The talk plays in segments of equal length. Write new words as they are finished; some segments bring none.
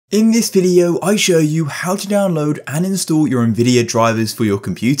In this video, I show you how to download and install your NVIDIA drivers for your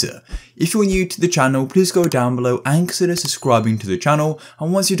computer. If you're new to the channel, please go down below and consider subscribing to the channel,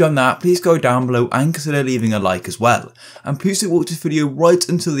 and once you've done that, please go down below and consider leaving a like as well. And please do watch this video right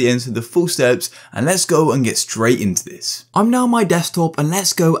until the end for the full steps, and let's go and get straight into this. I'm now on my desktop and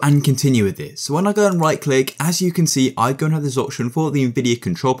let's go and continue with this. So when I go and right click, as you can see, I go and have this option for the NVIDIA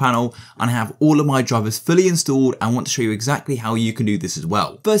control panel, and I have all of my drivers fully installed and want to show you exactly how you can do this as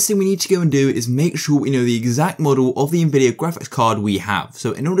well. First thing we need to go and do is make sure we know the exact model of the NVIDIA graphics card we have.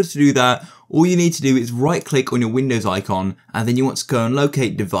 So in order to do that, all you need to do is right click on your Windows icon, and then you want to go and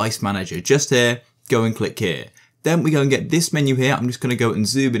locate Device Manager just here, go and click here. Then we go and get this menu here. I'm just going to go and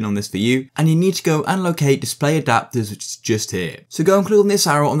zoom in on this for you, and you need to go and locate display adapters, which is just here. So go and click on this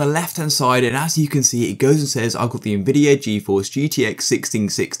arrow on the left hand side, and as you can see, it goes and says I've got the NVIDIA GeForce GTX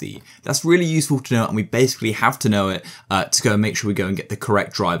 1660. That's really useful to know, and we basically have to know it to go and make sure we go and get the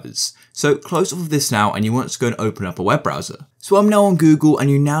correct drivers. So close off of this now, and you want to go and open up a web browser. So I'm now on Google, and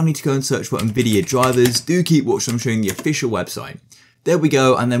you now need to go and search for NVIDIA drivers. Do keep watching, I'm showing the official website. There we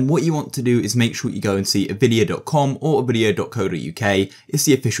go, and then what you want to do is make sure you go and see nvidia.com or nvidia.co.uk. It's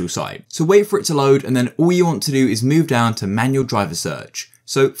the official site. So wait for it to load, and then all you want to do is move down to manual driver search.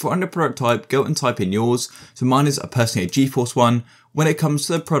 So for under product type, go and type in yours. So mine is personally a GeForce one. When it comes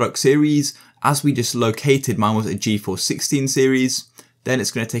to the product series, as we just located, mine was a GeForce 16 series. Then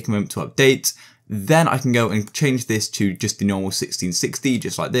it's going to take a moment to update. Then I can go and change this to just the normal 1660,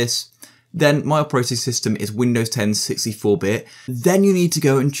 just like this. Then my operating system is Windows 10 64-bit. Then you need to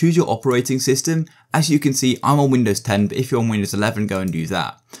go and choose your operating system. As you can see, I'm on Windows 10, but if you're on Windows 11, go and do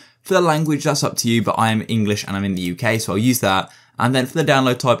that. For the language, that's up to you, but I am English and I'm in the UK, so I'll use that. And then for the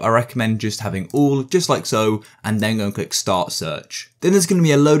download type, I recommend just having all, just like so, and then go and click Start Search. Then there's going to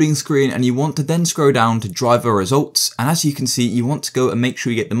be a loading screen, and you want to then scroll down to driver results. And as you can see, you want to go and make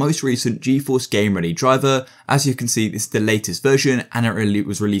sure you get the most recent GeForce Game Ready driver. As you can see, this is the latest version, and it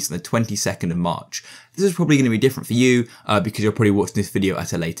was released on the 22nd of March. This is probably going to be different for you because you're probably watching this video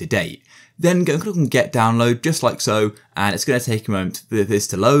at a later date. Then go and click on Get Download, just like so, and it's going to take a moment for this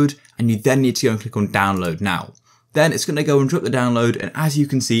to load, and you then need to go and click on Download Now. Then it's going to go and drop the download, and as you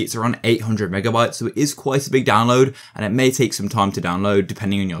can see, it's around 800 megabytes, so it is quite a big download, and it may take some time to download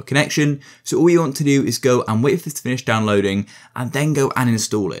depending on your connection. So all you want to do is go and wait for this to finish downloading, and then go and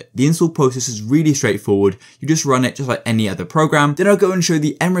install it. The install process is really straightforward. You just run it just like any other program. Then I'll go and show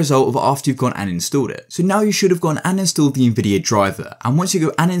the end result of after you've gone and installed it. So now you should have gone and installed the NVIDIA driver, and once you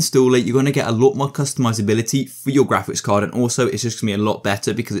go and install it, you're going to get a lot more customizability for your graphics card, and also it's just going to be a lot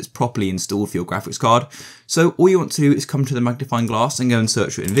better because it's properly installed for your graphics card. So all you want to do is come to the magnifying glass and go and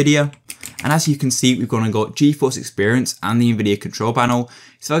search for NVIDIA. And as you can see, we've gone and got GeForce Experience and the NVIDIA control panel.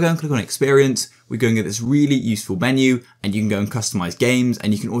 So if I go and click on Experience, we're going to get this really useful menu, and you can go and customize games,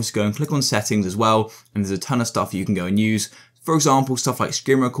 and you can also go and click on settings as well. And there's a ton of stuff you can go and use. For example, stuff like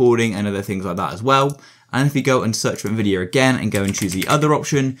screen recording and other things like that as well. And if we go and search for NVIDIA again and go and choose the other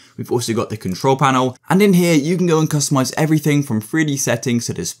option, we've also got the control panel. And in here, you can go and customize everything from 3D settings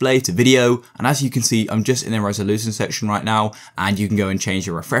to display to video. And as you can see, I'm just in the resolution section right now, and you can go and change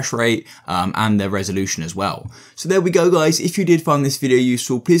the refresh rate and the resolution as well. So there we go, guys. If you did find this video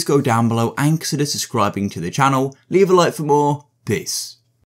useful, please go down below and consider subscribing to the channel. Leave a like for more. Peace.